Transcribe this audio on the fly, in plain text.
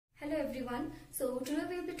everyone. So today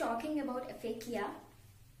we will be talking about aphakia.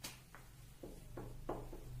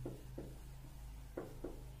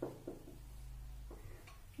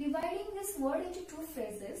 Dividing this word into two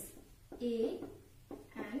phrases, A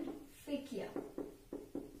and aphakia.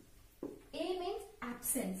 A means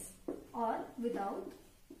absence or without,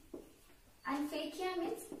 and aphakia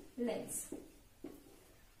means lens.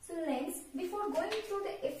 So lens, before going through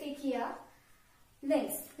the aphakia,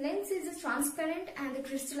 lens is a transparent and the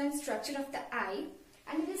crystalline structure of the eye,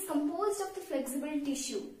 and it is composed of the flexible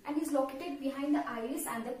tissue and is located behind the iris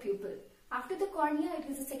and the pupil. After the cornea, it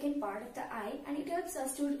is the second part of the eye, and it helps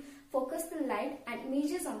us to focus the light and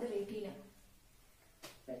images on the retina.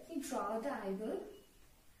 Let me draw the eyeball.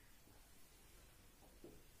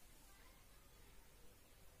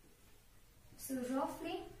 So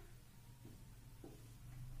roughly,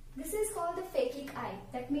 this is called the phakic eye.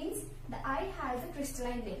 That means the eye has a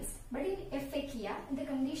crystalline lens. But in aphakia, in the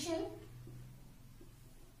condition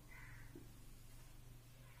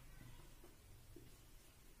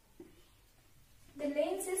the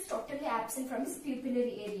lens is totally absent from its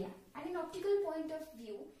pupillary area, and in optical point of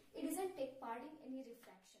view, it doesn't take part in any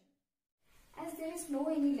refraction. As there is no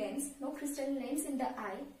any lens, no crystalline lens in the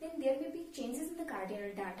eye, then there may be changes in the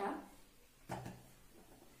cardinal data.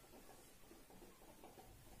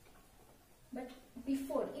 But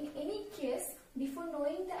before, in any case, before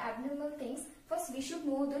knowing the abnormal things, first we should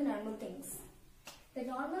know the normal things. The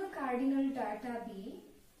normal cardinal data be,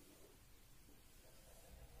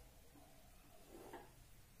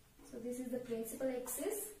 so this is the principal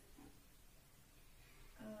axis,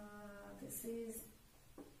 this is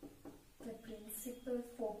the principal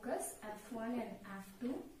focus F1 and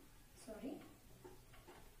F2, sorry.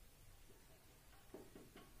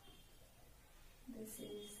 This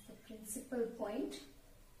is the principal point.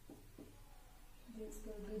 This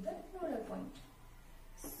will be the nodal point.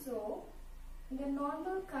 So, the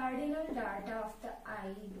normal cardinal data of the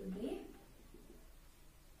eye will be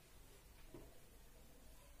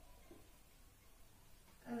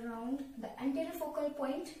around, the anterior focal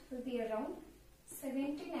point will be around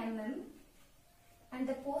 17 mm and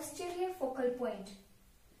the posterior focal point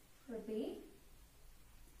will be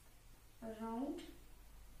around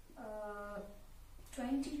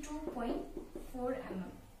 22.4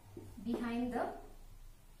 mm behind the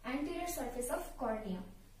anterior surface of cornea.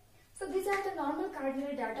 So these are the normal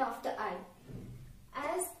cardinal data of the eye.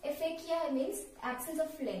 As aphakia means absence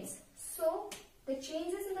of lens. So the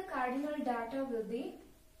changes in the cardinal data will be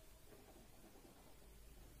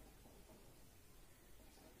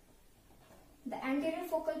the anterior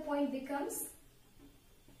focal point becomes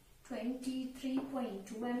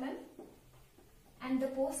 23.2 mm and the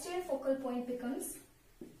posterior focal point becomes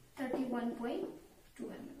 31.2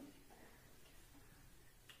 mm.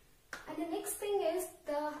 And the next thing is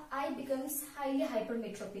the eye becomes highly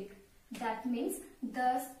hypermetropic. That means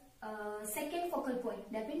the second focal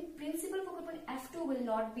point, that means principal focal point F2 will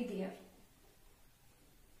not be there.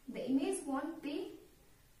 The image won't be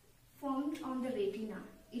formed on the retina.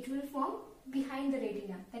 It will form behind the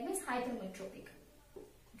retina. That means hypermetropic.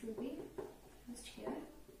 It will be just here.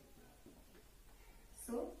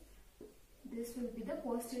 So this will be the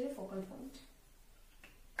posterior focal point.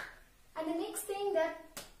 And the next thing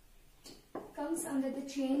that comes under the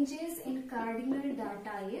changes in cardinal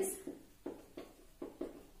data is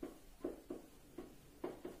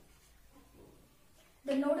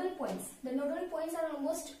the nodal points. The nodal points are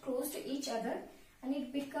almost close to each other and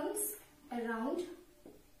it becomes around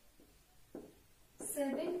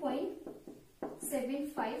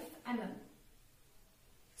 7.75 mm.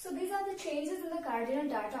 So these are the changes in the cardinal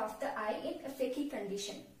data of the eye in aphakic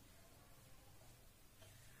condition.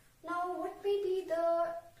 Now what may be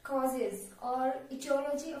the causes or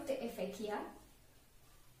etiology of the aphakia?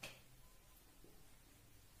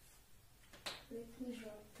 Let me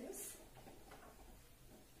write this.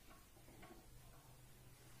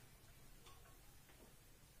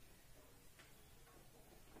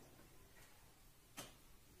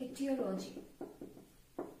 Etiology.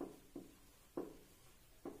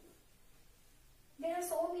 There are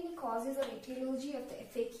so many causes of etiology of the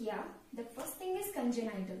aphakia. The first thing is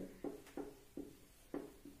congenital.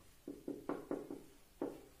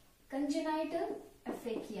 Congenital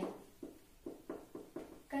aphakia.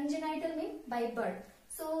 Congenital means by birth.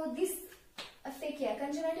 So this aphakia,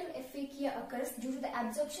 congenital aphakia occurs due to the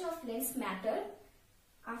absorption of lens matter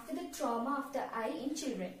after the trauma of the eye in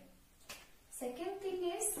children. Second thing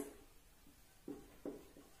is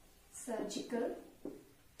surgical.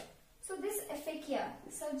 So this aphakia,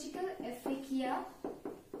 surgical aphakia,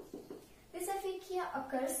 this aphakia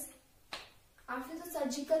occurs after the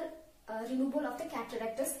surgical removal of the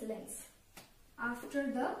cataractous lens.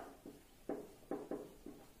 After the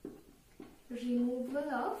removal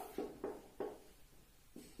of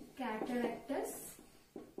cataractous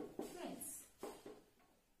lens.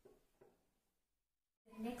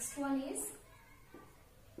 The next one is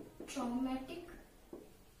traumatic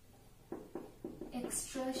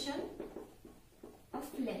extrusion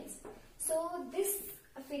of lens. So this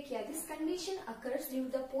aphakia, this condition occurs due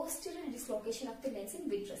to the posterior dislocation of the lens in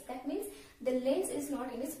vitreous. That means the lens is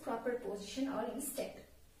not in its proper position or in state.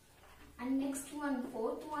 And next one,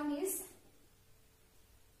 fourth one is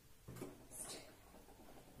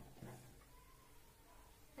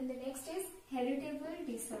and the next is heritable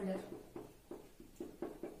disorder.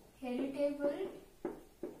 Heritable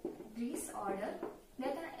disorder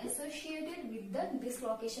that are associated with the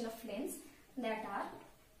dislocation of lens, that are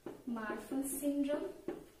Marfan syndrome,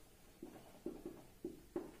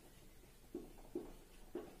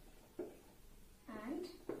 and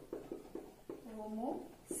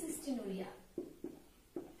homocystinuria.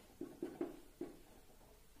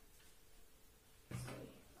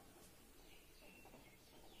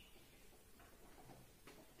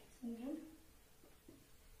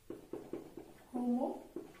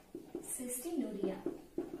 Homocystinuria.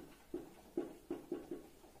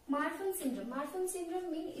 Marfan syndrome. Marfan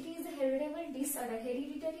syndrome means it is a heritable disorder,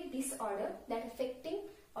 hereditary disorder that are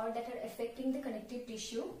affecting the connective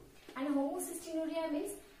tissue. And homocystinuria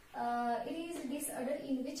means it is a disorder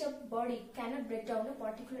in which a body cannot break down a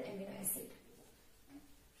particular amino acid.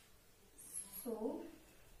 So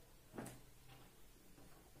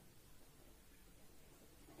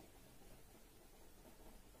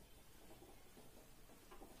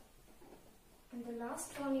and the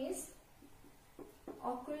last one is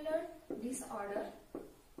ocular disorder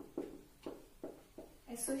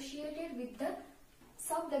associated with the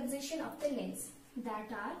subluxation of the lens,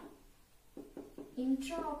 that are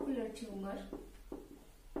intraocular tumor,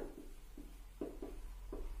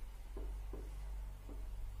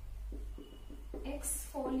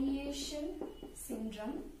 exfoliation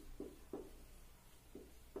syndrome.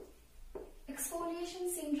 Exfoliation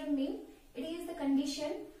syndrome means it is the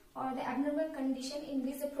condition or the abnormal condition in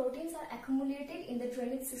which the proteins are accumulated in the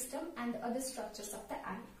drainage system and the other structures of the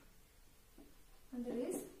eye. And there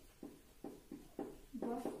is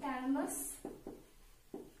ophthalmos.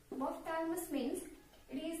 Ophthalmos means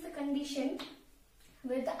it is the condition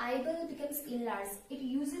where the eyeball becomes enlarged. It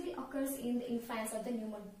usually occurs in the infants or the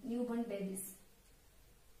newborn babies.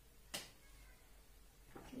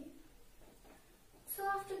 Okay. So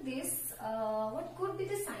after this, what could be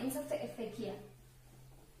the signs of the aphakia?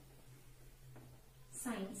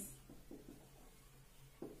 Signs.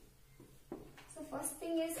 So first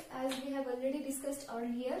thing is, as we have already discussed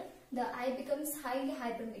earlier, the eye becomes highly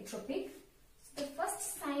hypermetropic. So the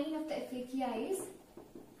first sign of the aphakia is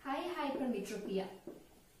high hypermetropia,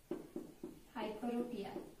 hyperopia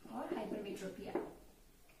or hypermetropia.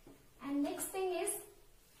 And next thing is,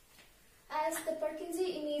 as the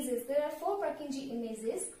Purkinje images, there are 4 Purkinje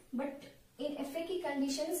images, but in aphakic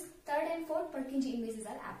conditions, 3rd and 4th Purkinje images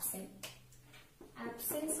are absent.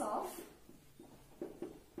 Absence of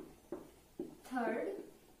 3rd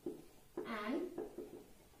and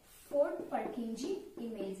 4th Purkinje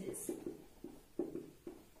images.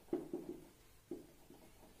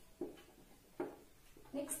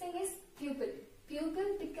 Next thing is pupil.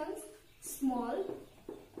 Pupil becomes small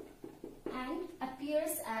and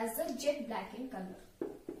appears as a jet black in color.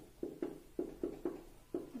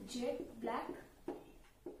 Jet black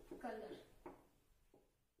color.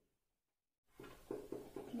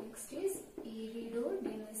 Next is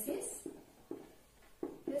iridogenesis.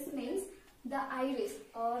 This means the iris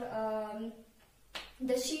or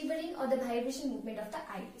the shivering or the vibration movement of the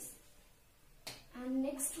iris. And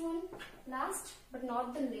next one, last but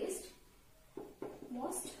not the least,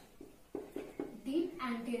 most, deep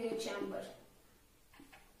anterior chamber.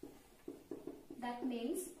 That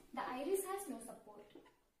means the iris has no support.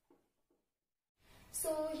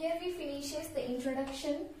 So here we finishes the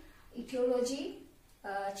introduction, etiology,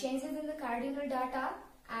 changes in the cardinal data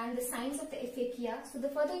and the signs of the aphakia. So the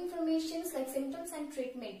further informations like symptoms and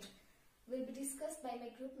treatment will be discussed by my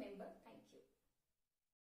group member. Thank you.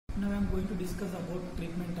 Now I am going to discuss about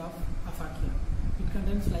treatment of aphakia. It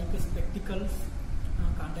contains like spectacles,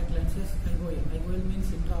 contact lenses, IOL. IOL means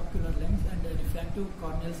intraocular lens, and refractive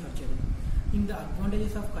corneal surgery. In the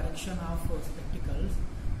advantages of correction of spectacles,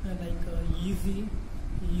 easy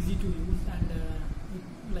to use, and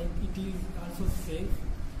it is also safe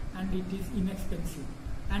and it is inexpensive.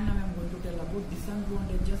 And now I am going to tell about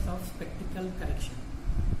disadvantages of spectacle correction.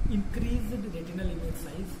 Increased retinal image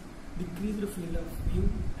size, decreased field of view,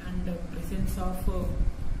 and presence of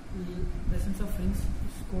lens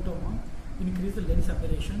scotoma, increased lens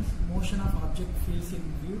aberrations, motion of object fields in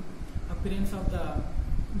view, appearance of the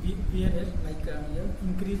wearer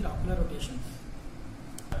increased ocular rotations.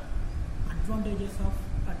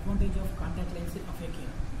 Advantage of contact lens aphakia.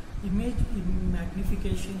 Image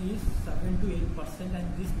magnification is 7 to 8%, and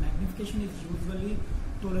this magnification is usually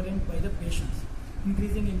tolerant by the patients,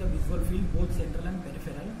 increasing in the visual field both central and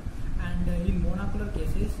peripheral. And in monocular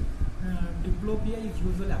cases, diplopia is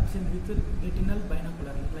usually absent with retinal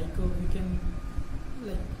binocular, we can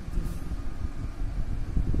this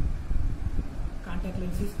contact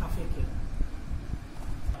lenses aphakia.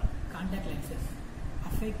 Contact lenses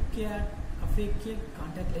aphakia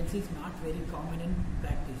contact lens is not very common in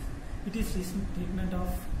practice. It is treatment of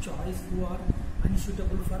choice who are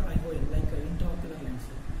unsuitable for IOL, like intraocular lens.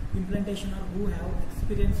 Implantation or who have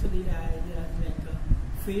experienced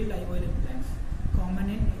failed IOL implants. Common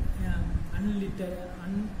in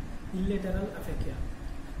unilateral aphakia.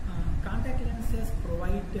 Contact lenses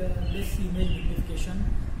provide less image magnification,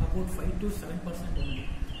 about 5 to 7% only,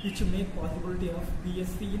 which make possibility of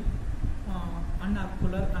BSV in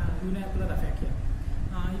uniacular aphakia.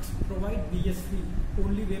 It provide BSV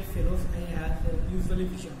only where fellows eye has usually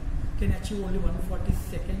vision, can achieve only 140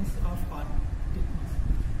 seconds of art thickness.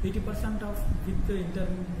 80% of with the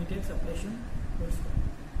intermediate separation.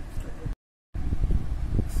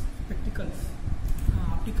 Spectacles.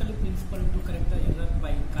 Optically principle to correct the error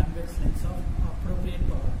by convex lens of appropriate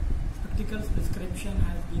power. Spectacles prescription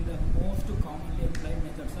has been the most commonly applied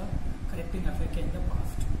methods of correcting aphakia in the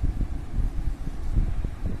past.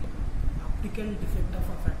 Optical defect of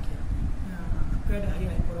aphakia. Acquired high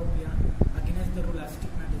hyperopia, against the rule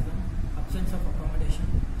astigmatism, absence of accommodation,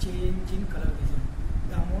 change in color vision.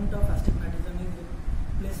 The amount of astigmatism is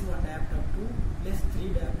 +1 diopter to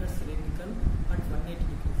 +3 diopter cylindrical at 180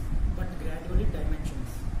 degrees, but gradually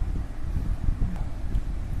dimensions.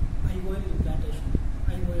 IOL implantation.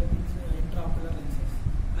 IOL means intraocular lenses.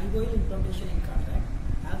 IOL implantation in cataract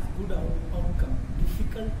has good outcome.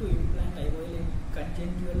 Difficult to implant IOL in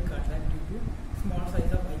conjunctival cataract due to small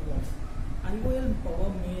size of eyeballs. IOL power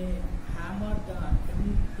may hammer the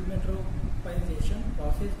emmetropization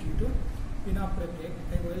process due to inappropriate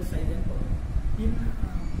IOL size and power. In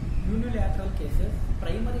unilateral cases,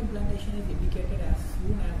 primary implantation is indicated as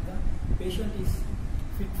soon as the patient is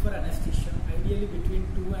fit for anesthesia, ideally between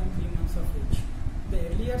 2 and 3 months of age. The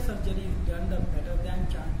earlier surgery is done, the better than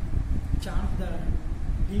chance the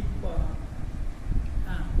deep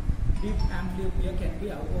amblyopia can be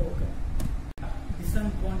overcome.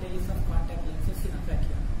 Disadvantages of contact lenses in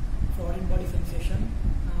aphakia: foreign body sensation,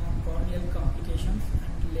 corneal complications,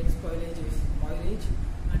 and lens spoilage,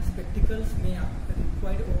 and spectacles may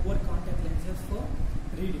require over contact lenses for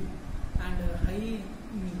reading, and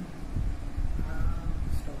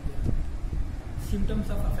symptoms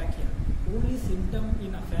of aphakia. Only symptom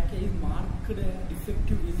in aphakia is marked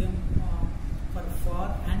defective vision for far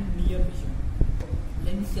and near vision.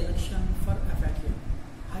 Lens selection for aphakia: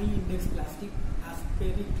 high index plastic,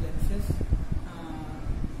 aspheric lenses,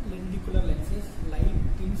 lenticular lenses, light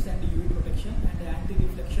tints and UV protection, and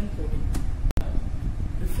anti-reflection coating.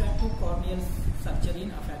 Refractive corneal surgery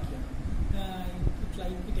in aphakia.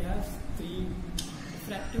 It has 3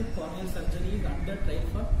 refractive corneal surgery is under trial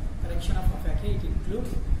for correction of aphakia. It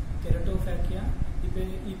includes keratophakia,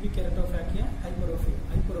 epikeratophakia, hyperopic.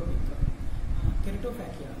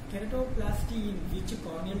 Keratophakia. Keratoplasty, in which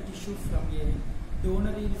corneal tissue from a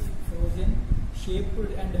donor is frozen, shaped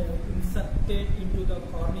and inserted into the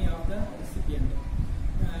cornea of the recipient.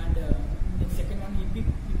 And the second one,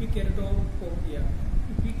 epikeratophakia.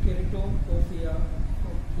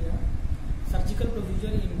 Surgical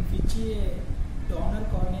procedure in which a donor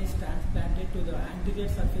cornea is transplanted to the anterior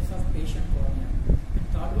surface of patient cornea. And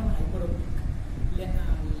third one, hyperopic.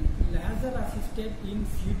 Laser assisted in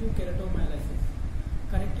situ keratomyolysis.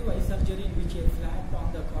 Corrective eye surgery in which a flap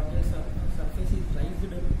on the corneal surface is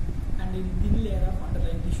raised and a thin layer of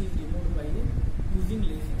underlying tissue is removed by using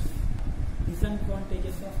lasers.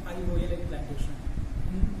 Disadvantages of IOL implantation.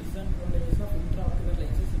 Disadvantages of intraocular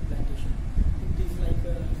lenses implantation. It is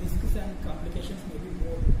risks and complications may be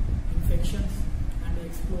more. Infections and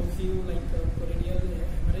explosive choroidal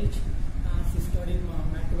hemorrhage, cystoedema,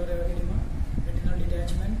 macular edema, retinal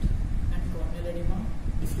detachment, and corneal edema.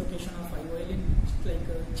 Dislocation of IOL in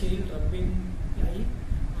child rubbing eye,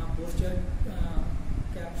 posterior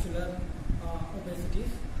capsular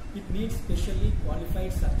obesities. It needs specially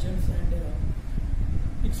qualified surgeons and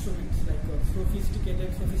instruments sophisticated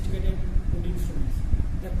good instruments.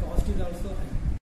 The cost is also high.